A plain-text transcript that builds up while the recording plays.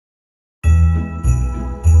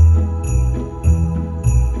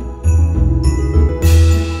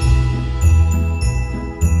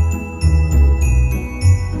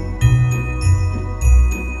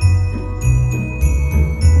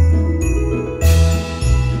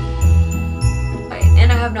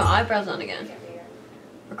eyebrows on again.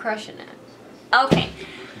 We're crushing it. Okay.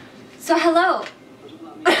 So hello.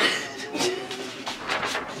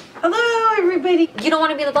 Hello, everybody. You don't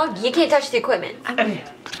want to be in the vlog? You can't touch the equipment. Okay.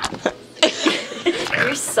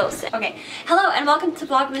 You're so sick. Okay. Hello and welcome to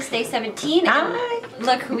Vlogmas Day 17. Hi.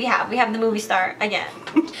 Look who we have. We have the movie star again.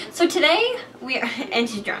 So today we are, and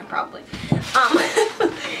she's drunk probably.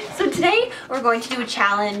 So today we're going to do a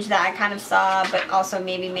challenge that I kind of saw but also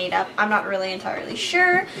maybe made up. I'm not really entirely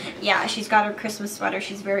sure. Yeah, she's got her Christmas sweater.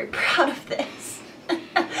 She's very proud of this.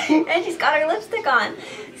 And she's got her lipstick on.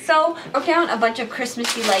 So I found a bunch of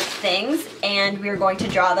Christmassy like things and we're going to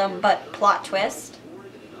draw them, but plot twist.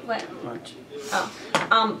 What? Watch. Oh.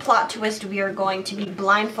 Plot twist, we are going to be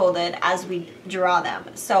blindfolded as we draw them.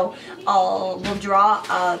 So we'll draw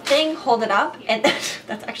a thing, hold it up, and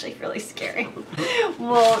that's actually really scary.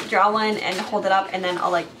 We'll draw one and hold it up, and then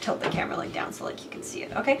I'll like tilt the camera like down so like you can see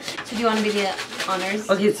it, okay? So do you want to be the honors?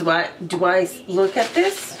 Okay, so do I look at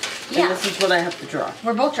this? Yeah. And this is what I have to draw.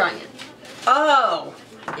 We're both drawing it. Oh!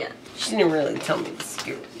 Yeah. She didn't really tell me the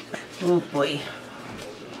scoop. Oh boy.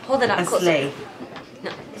 Hold it up A closer. sleigh.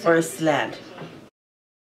 No. Or a sled.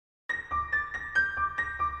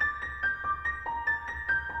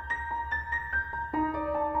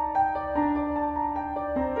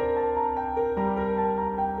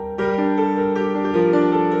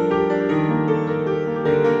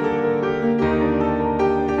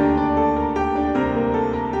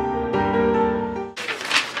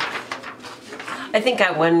 I think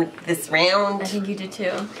I won this round. I think you did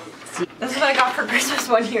too. This is what I got for Christmas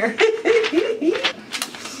one year.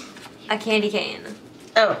 A candy cane.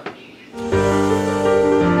 Oh.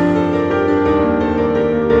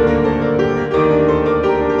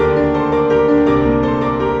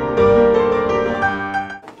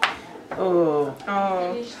 Oh.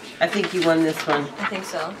 Oh. I think you won this one. I think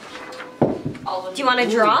so. Do you want to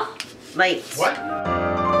draw? Lights. What?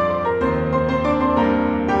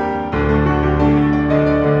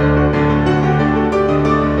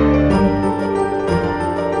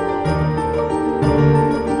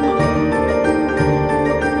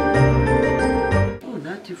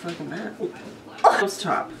 Too fucking bad. Nose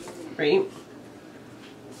top, right?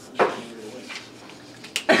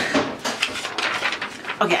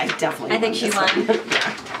 Okay, I definitely. I think she won.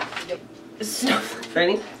 Yeah. Snowflake.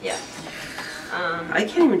 Ready? Yeah. I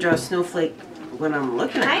can't even draw a snowflake when I'm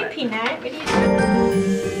looking Hi, at it. Peanut. What are you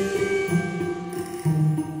doing?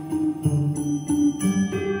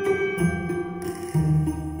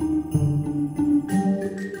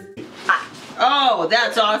 Oh,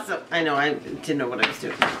 that's awesome. I know, I didn't know what I was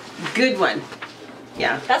doing. Good one.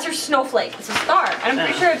 Yeah. That's her snowflake. It's a star. And I'm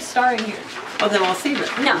pretty sure it's a star in here. Oh, then I'll save it.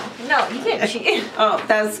 No, you can't cheat. Oh,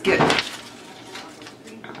 that's good.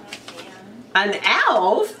 An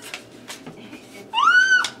elf?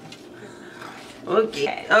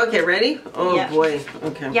 Okay. Okay, ready? Oh, yeah. Boy.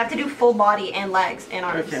 Okay. You have to do full body and legs and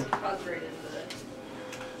arms. Okay.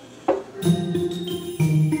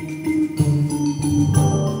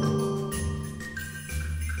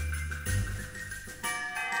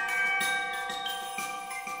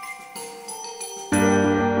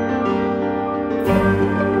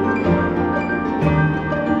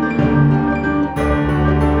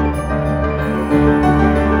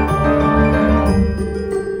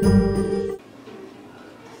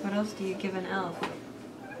 What else do you give an elf?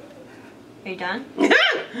 Are you done? What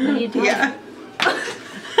are you doing? Yeah.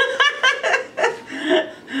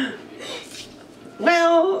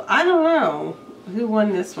 Well, I don't know. Who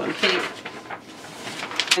won this one? Kate.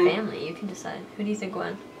 Family, you can decide. Who do you think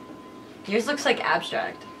won? Yours looks like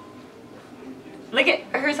abstract. Look at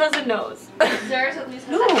hers has a nose. Theirs at least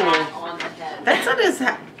has No. a hat on the head. That's not his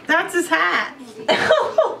hat. That's his hat.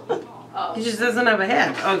 Oh. He just doesn't have a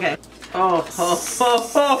head. Okay. Oh, ho, ho,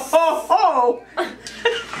 ho, ho, ho.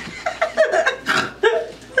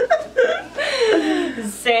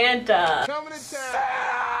 Santa. Coming to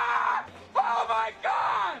town. Oh my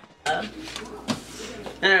God!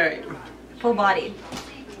 All right. Full body.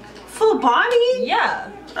 Full body? Yeah.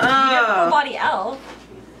 You have a full Oh. body elf.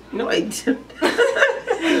 No, I didn't.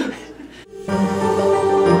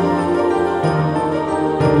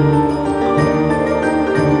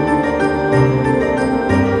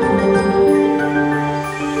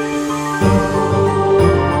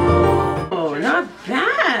 Oh, not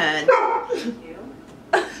bad.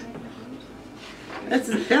 That's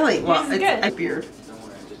his belly. Well, This is it's good. a beard.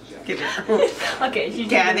 Give it. Okay,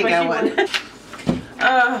 she's Yeah, I think I won.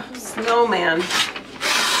 Snowman.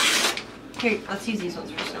 Here, let's use these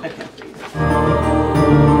ones for snow. Okay.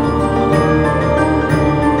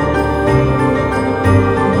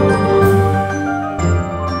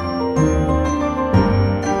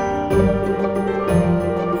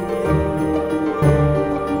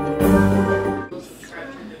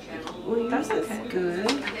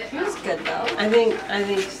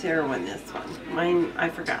 I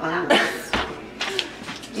forgot.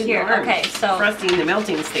 Here, okay, so Frosting the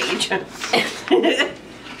melting stage. the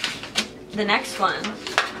next one,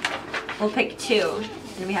 we'll pick 2,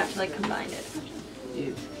 and we have to like combine it.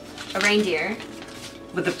 Yeah. A reindeer.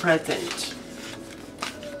 With a present.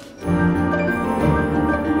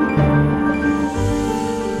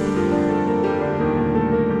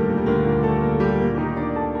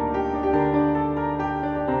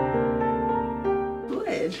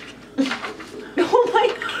 Good. Oh my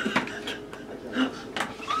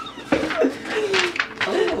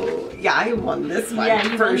Oh, yeah, I won this one. Yeah,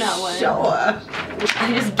 you for won that one. sure.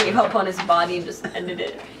 I just gave up on his body and just ended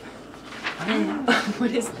it.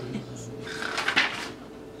 What is this?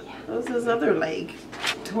 How's his other leg?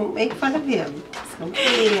 Don't make fun of him. It's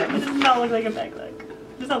okay. It does not look like a back leg.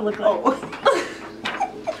 It does not look like. Oh.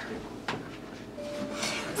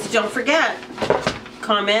 So don't forget,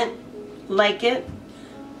 comment, like it,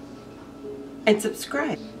 and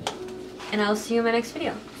subscribe. And I'll see you in my next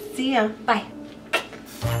video. See ya. Bye.